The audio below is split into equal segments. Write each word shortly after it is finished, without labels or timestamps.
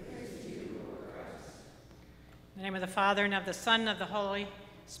In the name of the Father, and of the Son, and of the Holy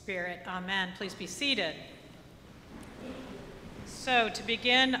Spirit. Amen. Please be seated. So, to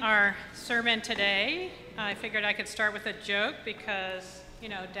begin our sermon today, I figured I could start with a joke because,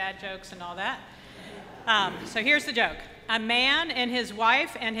 dad jokes and all that. So here's the joke. A man and his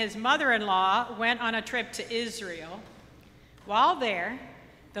wife and his mother-in-law went on a trip to Israel. While there,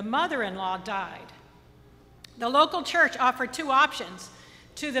 the mother-in-law died. The local church offered two options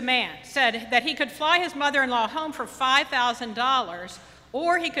to the man, said that he could fly his mother-in-law home for $5,000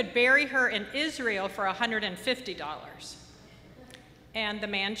 or he could bury her in Israel for $150. And the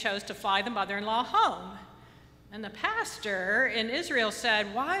man chose to fly the mother-in-law home. And the pastor in Israel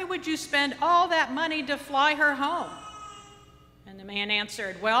said, "Why would you spend all that money to fly her home?" And the man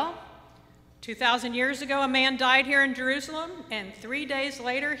answered, "Well, 2,000 years ago, a man died here in Jerusalem, and 3 days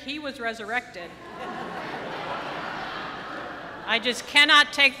later, he was resurrected. I just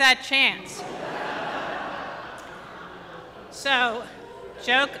cannot take that chance." So,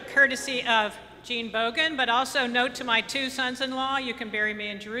 joke courtesy of Gene Bogan, but also note to my two sons-in-law, you can bury me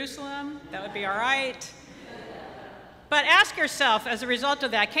in Jerusalem. That would be all right. But ask yourself, as a result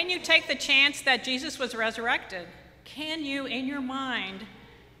of that, can you take the chance that Jesus was resurrected? Can you, in your mind,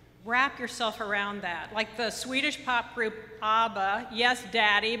 wrap yourself around that? Like the Swedish pop group ABBA, yes,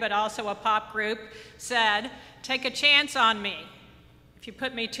 daddy, but also a pop group, said, "Take a chance on me. If you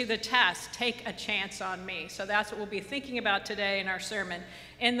put me to the test, take a chance on me." So that's what we'll be thinking about today in our sermon.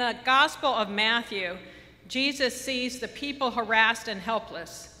 In the Gospel of Matthew, Jesus sees the people harassed and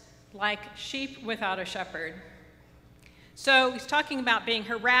helpless, like sheep without a shepherd. So he's talking about being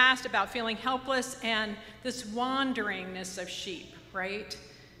harassed, about feeling helpless, and this wanderingness of sheep, right?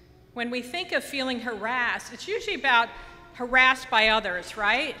 When we think of feeling harassed, it's usually about harassed by others,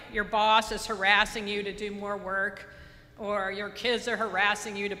 right? Your boss is harassing you to do more work, or your kids are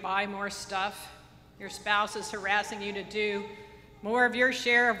harassing you to buy more stuff. Your spouse is harassing you to do more of your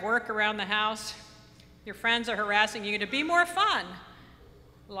share of work around the house. Your friends are harassing you to be more fun,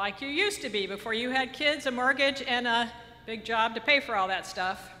 like you used to be before you had kids, a mortgage, and a big job to pay for all that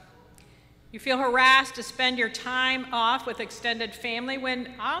stuff. You feel harassed to spend your time off with extended family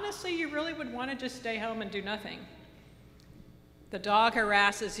when honestly you really would want to just stay home and do nothing. The dog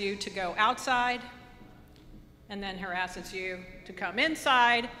harasses you to go outside, and then harasses you to come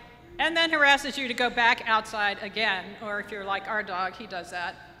inside, and then harasses you to go back outside again. Or if you're like our dog, he does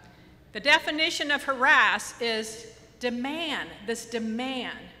that. The definition of harass is demand, this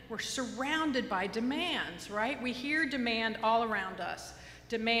demand. We're surrounded by demands, right? We hear demand all around us.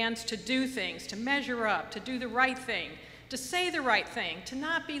 Demands to do things, to measure up, to do the right thing, to say the right thing, to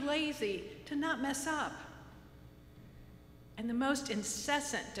not be lazy, to not mess up. And the most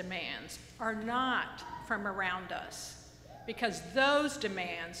incessant demands are not from around us, because those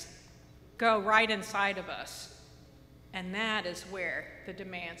demands go right inside of us. And that is where the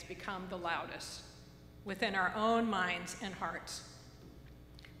demands become the loudest, within our own minds and hearts.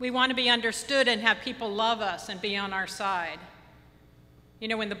 We want to be understood and have people love us and be on our side.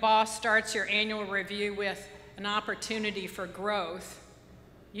 When the boss starts your annual review with an opportunity for growth,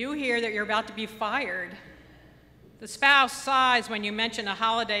 you hear that you're about to be fired. The spouse sighs when you mention a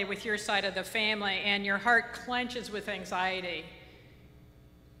holiday with your side of the family, and your heart clenches with anxiety.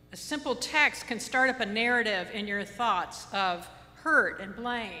 A simple text can start up a narrative in your thoughts of hurt and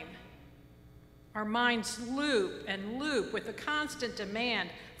blame. Our minds loop and loop with a constant demand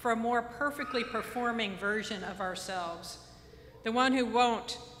for a more perfectly performing version of ourselves. The one who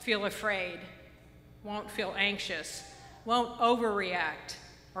won't feel afraid, won't feel anxious, won't overreact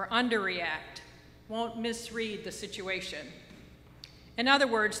or underreact, won't misread the situation. In other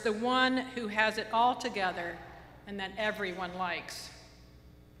words, the one who has it all together and that everyone likes.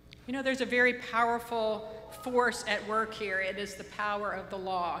 There's a very powerful force at work here. It is the power of the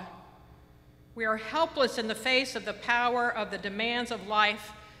law. We are helpless in the face of the power of the demands of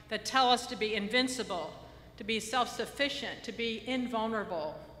life that tell us to be invincible, to be self-sufficient, to be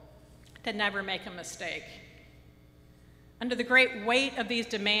invulnerable, to never make a mistake. Under the great weight of these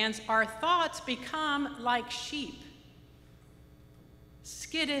demands, our thoughts become like sheep,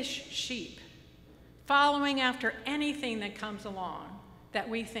 skittish sheep, following after anything that comes along that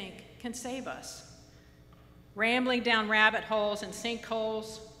we think can save us, rambling down rabbit holes and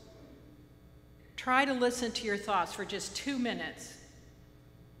sinkholes. Try to listen to your thoughts for just 2 minutes.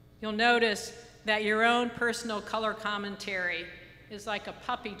 You'll notice that your own personal color commentary is like a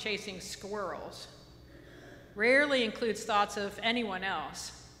puppy chasing squirrels. Rarely includes thoughts of anyone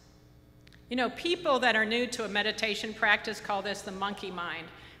else. People that are new to a meditation practice call this the monkey mind,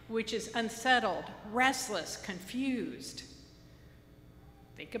 which is unsettled, restless, confused.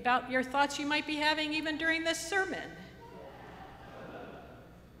 Think about your thoughts you might be having even during this sermon.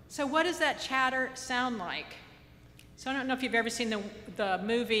 So what does that chatter sound like? So I don't know if you've ever seen the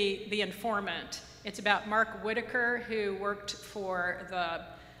movie The Informant. It's about Mark Whitaker, who worked for the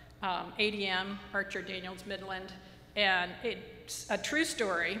ADM, Archer Daniels Midland, and it's a true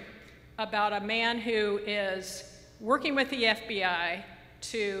story about a man who is working with the FBI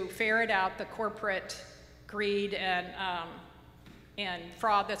to ferret out the corporate greed and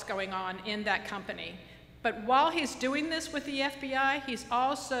fraud that's going on in that company. But while he's doing this with the FBI, he's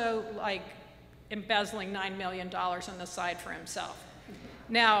also like embezzling $9 million on the side for himself.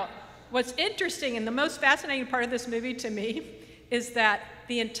 Now, what's interesting and the most fascinating part of this movie to me is that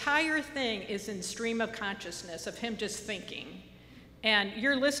the entire thing is in stream of consciousness of him just thinking. And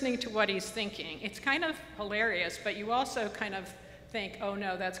you're listening to what he's thinking. It's kind of hilarious, but you also kind of think, oh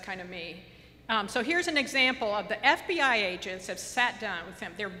no, that's kind of me. So here's an example of the FBI agents have sat down with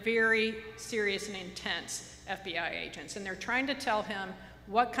him. They're very serious and intense FBI agents, and they're trying to tell him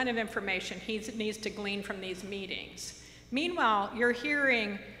what kind of information he needs to glean from these meetings. Meanwhile, you're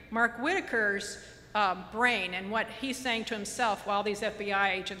hearing Mark Whitaker's brain and what he's saying to himself while these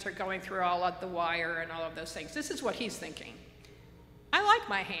FBI agents are going through all of the wire and all of those things. This is what he's thinking. I like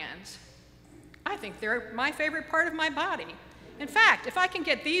my hands. I think they're my favorite part of my body. In fact, if I can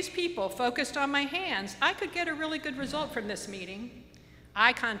get these people focused on my hands, I could get a really good result from this meeting.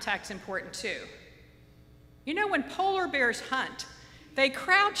 Eye contact's important too. You know, when polar bears hunt, they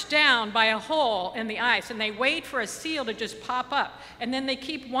crouch down by a hole in the ice and they wait for a seal to just pop up. And then they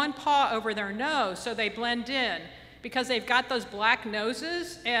keep one paw over their nose so they blend in because they've got those black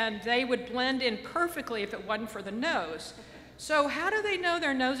noses and they would blend in perfectly if it wasn't for the nose. So how do they know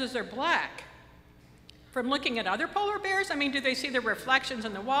their noses are black? From looking at other polar bears? I mean, do they see the reflections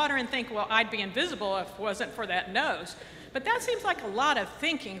in the water and think, well, I'd be invisible if it wasn't for that nose? But that seems like a lot of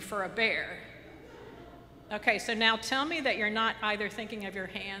thinking for a bear. Okay, so now tell me that you're not either thinking of your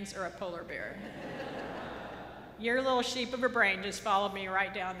hands or a polar bear. Your little sheep of a brain just followed me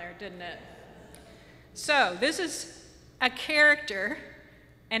right down there, didn't it? So this is a character,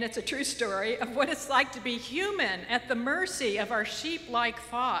 and it's a true story, of what it's like to be human at the mercy of our sheep-like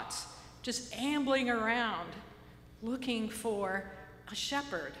thoughts, just ambling around, looking for a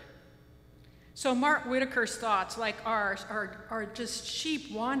shepherd. So Mark Whitaker's thoughts, like ours, are just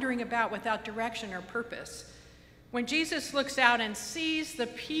sheep wandering about without direction or purpose. When Jesus looks out and sees the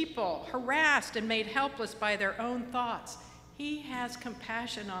people harassed and made helpless by their own thoughts, he has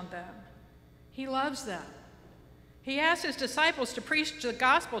compassion on them. He loves them. He asks his disciples to preach the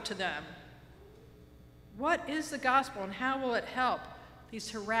gospel to them. What is the gospel and how will it help these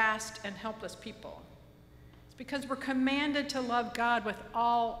harassed and helpless people? It's because we're commanded to love God with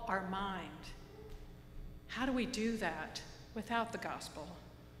all our mind. How do we do that without the gospel?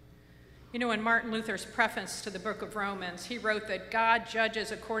 You know, in Martin Luther's preface to the book of Romans, he wrote that God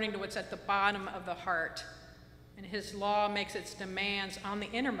judges according to what's at the bottom of the heart, and his law makes its demands on the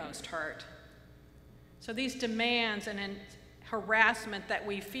innermost heart. So these demands and harassment that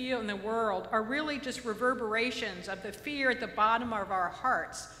we feel in the world are really just reverberations of the fear at the bottom of our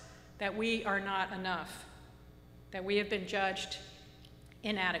hearts that we are not enough, that we have been judged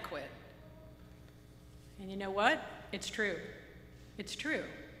inadequate. And you know what? It's true. It's true.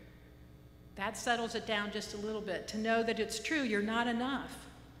 That settles it down just a little bit, to know that it's true, you're not enough.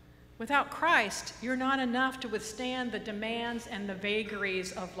 Without Christ, you're not enough to withstand the demands and the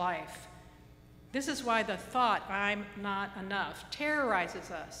vagaries of life. This is why the thought, I'm not enough, terrorizes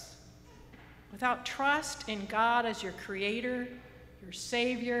us. Without trust in God as your creator, your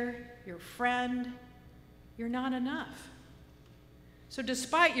savior, your friend, you're not enough. So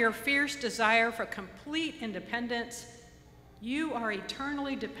despite your fierce desire for complete independence, you are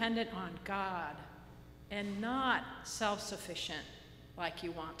eternally dependent on God and not self-sufficient like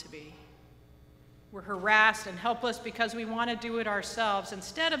you want to be. We're harassed and helpless because we want to do it ourselves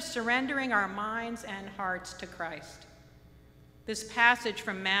instead of surrendering our minds and hearts to Christ. This passage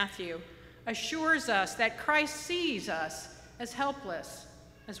from Matthew assures us that Christ sees us as helpless,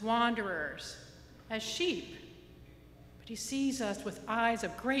 as wanderers, as sheep. But he sees us with eyes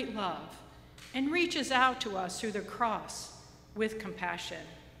of great love and reaches out to us through the cross with compassion.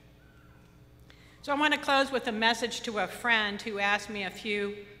 So I want to close with a message to a friend who asked me a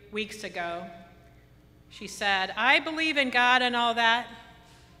few weeks ago. She said, I believe in God and all that,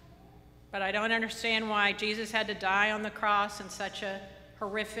 but I don't understand why Jesus had to die on the cross in such a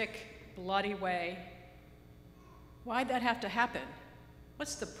horrific, bloody way. Why'd that have to happen?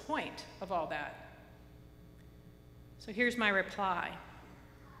 What's the point of all that? So here's my reply.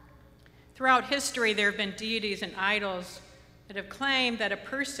 Throughout history, there have been deities and idols that have claimed that a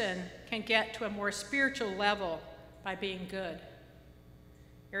person can get to a more spiritual level by being good.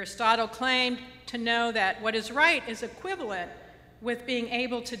 Aristotle claimed to know that what is right is equivalent with being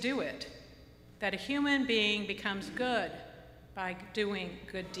able to do it, that a human being becomes good by doing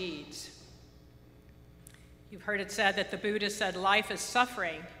good deeds. You've heard it said that the Buddha said life is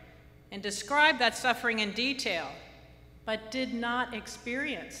suffering and described that suffering in detail, but did not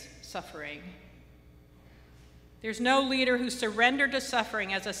experience suffering. There's no leader who surrendered to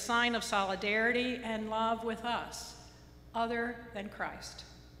suffering as a sign of solidarity and love with us other than Christ.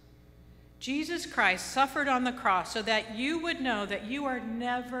 Jesus Christ suffered on the cross so that you would know that you are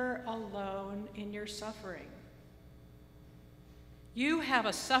never alone in your suffering. You have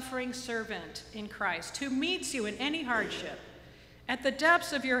a suffering servant in Christ who meets you in any hardship, at the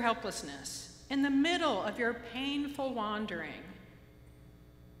depths of your helplessness, in the middle of your painful wandering,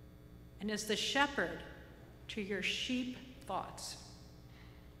 and is the shepherd to your sheep thoughts.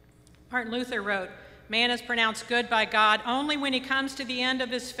 Martin Luther wrote, "Man is pronounced good by God only when he comes to the end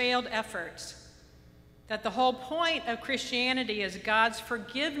of his failed efforts, that the whole point of Christianity is God's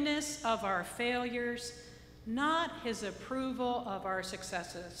forgiveness of our failures, not his approval of our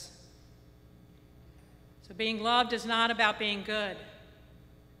successes." So being loved is not about being good,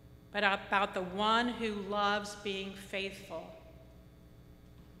 but about the one who loves being faithful.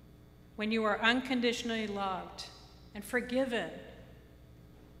 When you are unconditionally loved and forgiven,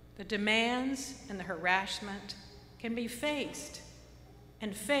 the demands and the harassment can be faced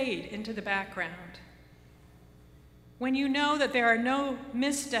and fade into the background. When you know that there are no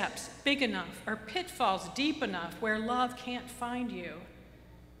missteps big enough or pitfalls deep enough where love can't find you,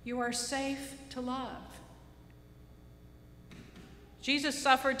 you are safe to love. Jesus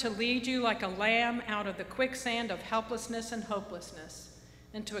suffered to lead you like a lamb out of the quicksand of helplessness and hopelessness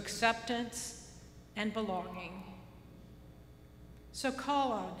into acceptance and belonging. So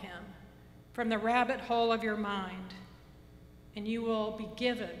call on him from the rabbit hole of your mind, and you will be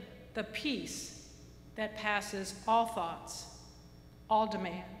given the peace that passes all thoughts, all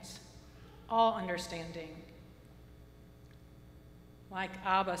demands, all understanding. Like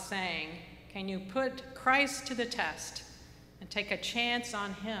Abba saying, can you put Christ to the test and take a chance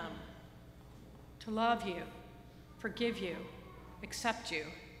on him to love you, forgive you, accept you?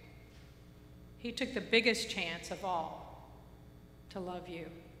 He took the biggest chance of all to love you.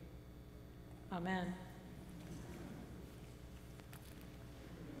 Amen.